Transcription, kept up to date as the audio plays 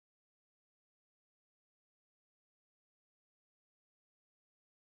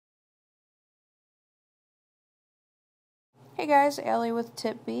Hey guys, Allie with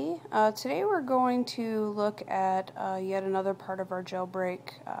Tip B. Today we're going to look at yet another part of our jailbreak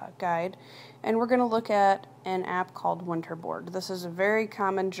guide, and we're going to look at an app called Winterboard. This is a very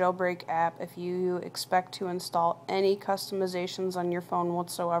common jailbreak app if you expect to install any customizations on your phone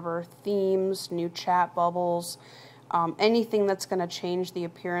whatsoever, themes, new chat bubbles, anything that's going to change the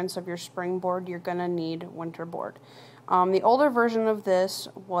appearance of your springboard, you're going to need Winterboard. The older version of this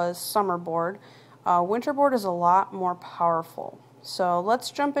was Summerboard. Winterboard is a lot more powerful. So let's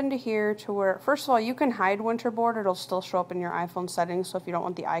jump into here to where, first of all, you can hide Winterboard. It'll still show up in your iPhone settings, so if you don't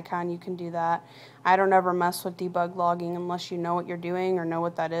want the icon, you can do that. I don't ever mess with debug logging unless you know what you're doing or know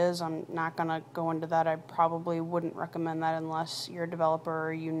what that is. I'm not going to go into that. I probably wouldn't recommend that unless you're a developer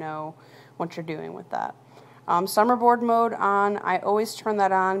or you know what you're doing with that. Summerboard mode on, I always turn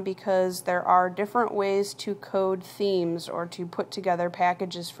that on because there are different ways to code themes or to put together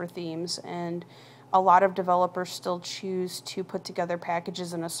packages for themes, and a lot of developers still choose to put together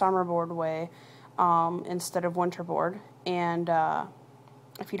packages in a Summerboard way instead of Winterboard, and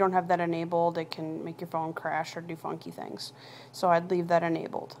if you don't have that enabled, it can make your phone crash or do funky things, so I'd leave that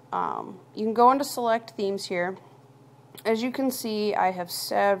enabled. You can go into select themes here. As you can see, I have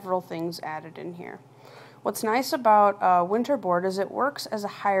several things added in here. What's nice about Winterboard is it works as a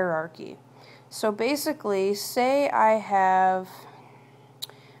hierarchy. So basically, say I have,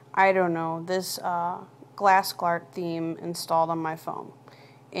 I don't know, this Glassglart theme installed on my phone.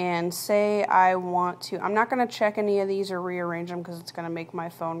 And say I want to, I'm not going to check any of these or rearrange them because it's going to make my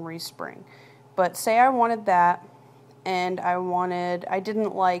phone respring. But say I wanted that, and I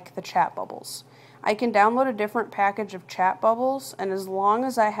didn't like the chat bubbles. I can download a different package of chat bubbles, and as long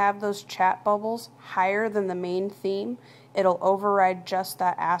as I have those chat bubbles higher than the main theme, it'll override just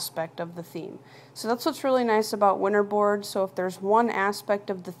that aspect of the theme. So that's what's really nice about Winterboard. So if there's one aspect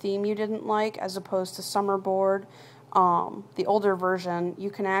of the theme you didn't like, as opposed to Summerboard, the older version,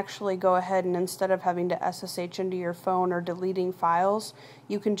 you can actually go ahead and instead of having to SSH into your phone or deleting files,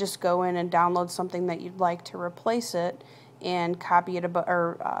 you can just go in and download something that you'd like to replace it and copy it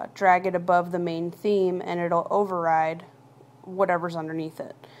or drag it above the main theme, and it'll override whatever's underneath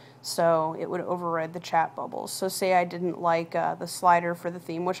it. So it would override the chat bubbles. So say I didn't like the slider for the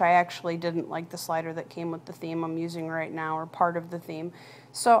theme, which I actually didn't like the slider that came with the theme I'm using right now, or part of the theme.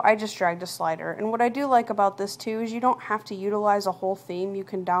 So I just dragged a slider. And what I do like about this too is you don't have to utilize a whole theme. You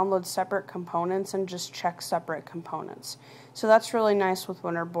can download separate components and just check separate components. So that's really nice with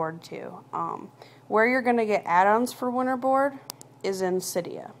Winterboard too. Where you're going to get add-ons for Winterboard is in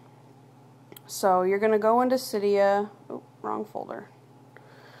Cydia. So you're going to go into Cydia, oh, wrong folder.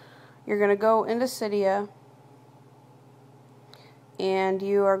 You're going to go into Cydia, and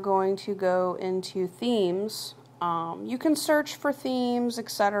you are going to go into themes. You can search for themes,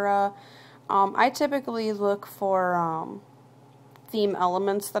 etc. I typically look for theme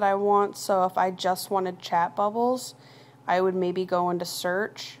elements that I want. So if I just wanted chat bubbles, I would maybe go into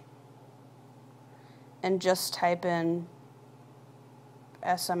search and just type in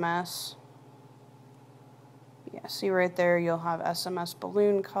SMS. Yeah, see right there, you'll have SMS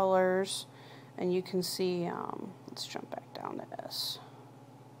balloon colors, and you can see, let's jump back down to S.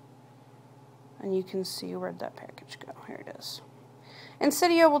 And you can see where'd that package go. Here it is. And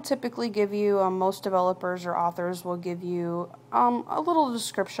Cydia will typically give you, most developers or authors will give you a little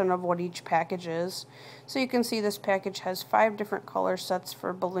description of what each package is. So you can see this package has 5 different color sets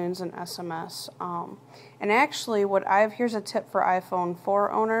for balloons and SMS. And actually, here's a tip for iPhone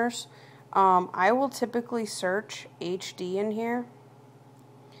 4 owners. I will typically search HD in here,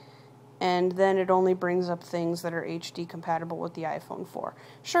 and then it only brings up things that are HD compatible with the iPhone 4.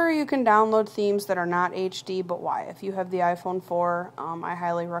 Sure, you can download themes that are not HD, but why? If you have the iPhone 4, I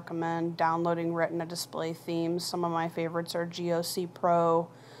highly recommend downloading Retina display themes. Some of my favorites are GOC Pro,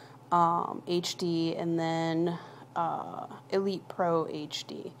 HD, and then Elite Pro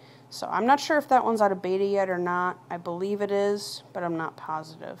HD. So I'm not sure if that one's out of beta yet or not. I believe it is, but I'm not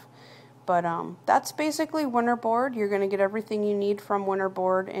positive. But that's basically Winterboard. You're going to get everything you need from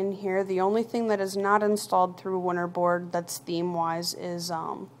Winterboard in here. The only thing that is not installed through Winterboard that's theme-wise is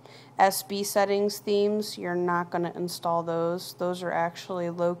SB settings themes. You're not going to install those. Those are actually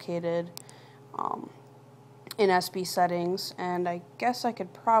located in SB settings, and I guess I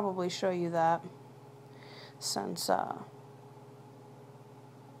could probably show you that since I'm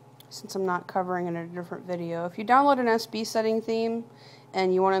not covering it in a different video. If you download an SB setting theme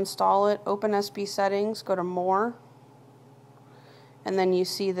and you want to install it, open SB settings, go to more, and then you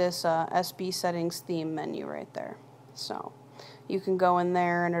see this SB settings theme menu right there. So you can go in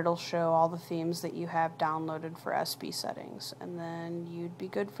there and it'll show all the themes that you have downloaded for SB settings, and then you'd be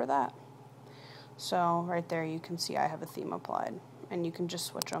good for that. So right there you can see I have a theme applied, and you can just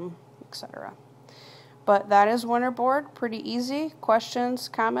switch them, etc. But that is Winterboard. Pretty easy. Questions,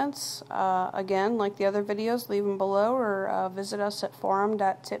 comments, again, like the other videos, leave them below or visit us at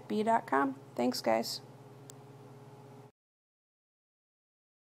forum.tipb.com. Thanks, guys.